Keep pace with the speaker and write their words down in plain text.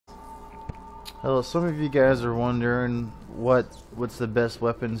Well, some of you guys are wondering what's the best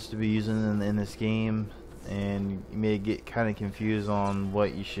weapons to be using in this game, and you may get kind of confused on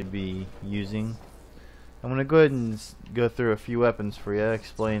what you should be using. I'm gonna go ahead and go through a few weapons for you,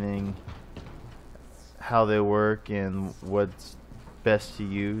 explaining how they work and what's best to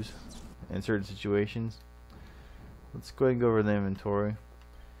use in certain situations. Let's go ahead and go over the inventory.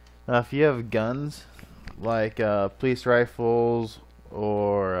 Now, if you have guns like police rifles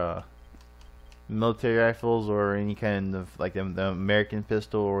or military rifles or any kind of like the American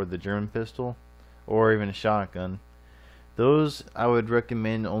pistol or the German pistol or even a shotgun, those I would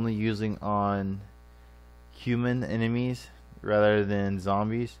recommend only using on human enemies rather than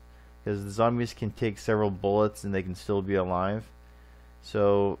zombies, because the zombies can take several bullets and they can still be alive.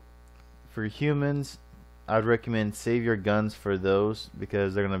 So for humans, I'd recommend save your guns for those,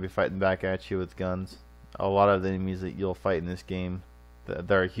 because they're going to be fighting back at you with guns. A lot of the enemies that you'll fight in this game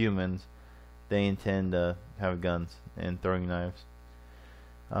that are humans, they intend to have guns and throwing knives.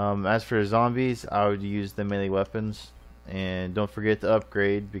 As for zombies, I would use the melee weapons, and don't forget to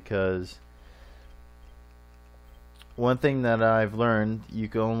upgrade, because one thing that I've learned, you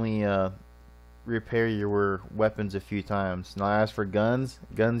can only repair your weapons a few times. Now, as for guns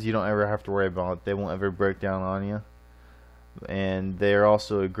you don't ever have to worry about. They won't ever break down on you, and they're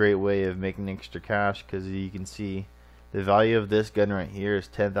also a great way of making extra cash, because you can see the value of this gun right here is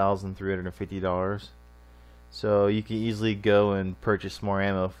 $10,350. So you can easily go and purchase more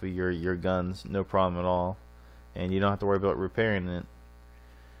ammo for your guns, no problem at all, and you don't have to worry about repairing it.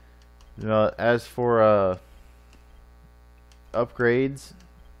 Now, as for upgrades,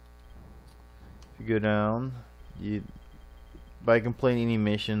 if you go down, by completing any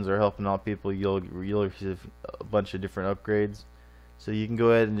missions or helping out people, you'll receive a bunch of different upgrades. So you can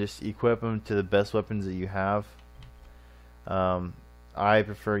go ahead and just equip them to the best weapons that you have. I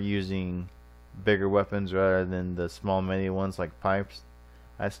prefer using bigger weapons rather than the small melee ones like pipes.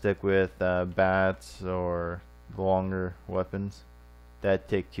 I stick with bats or longer weapons that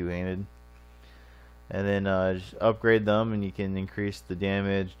take two-handed, and then just upgrade them, and you can increase the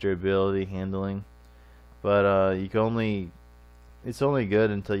damage, durability, handling. But it's only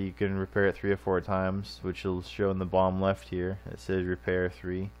good until you can repair it 3 or 4 times, which will show in the bottom left here. It says repair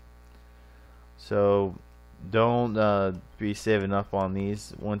 3. So don't be saving up on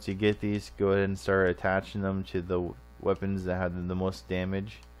these. Once you get these, go ahead and start attaching them to the weapons that have the most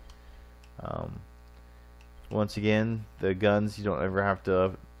damage. Once again, the guns you don't ever have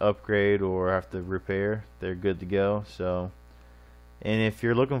to upgrade or have to repair. They're good to go. So, and if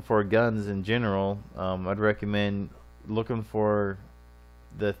you're looking for guns in general, I'd recommend looking for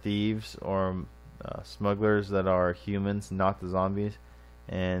the thieves or smugglers that are humans, not the zombies,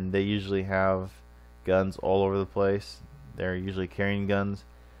 and they usually have guns all over the place. They're usually carrying guns.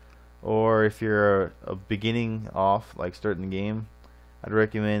 Or if you're a beginning off, like starting the game, I'd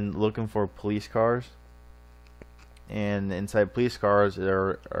recommend looking for police cars. And inside police cars is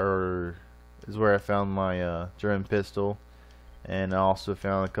where I found my German pistol, and I also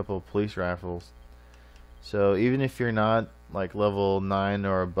found a couple of police rifles. So even if you're not like level 9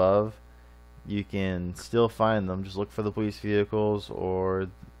 or above, you can still find them. Just look for the police vehicles or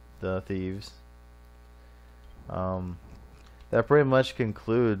the thieves. That pretty much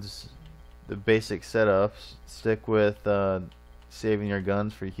concludes the basic setups. Stick with saving your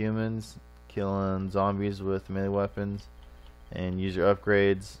guns for humans, killing zombies with melee weapons, and use your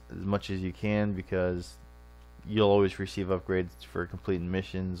upgrades as much as you can, because you'll always receive upgrades for completing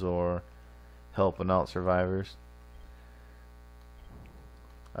missions or helping out survivors.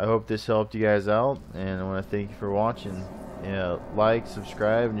 I hope this helped you guys out, and I want to thank you for watching. Like,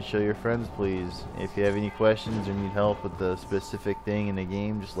 subscribe, and show your friends, please. If you have any questions or need help with the specific thing in the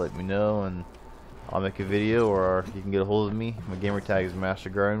game, just let me know, and I'll make a video, or you can get a hold of me. My gamer tag is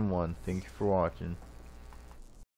MasterGarden1. Thank you for watching.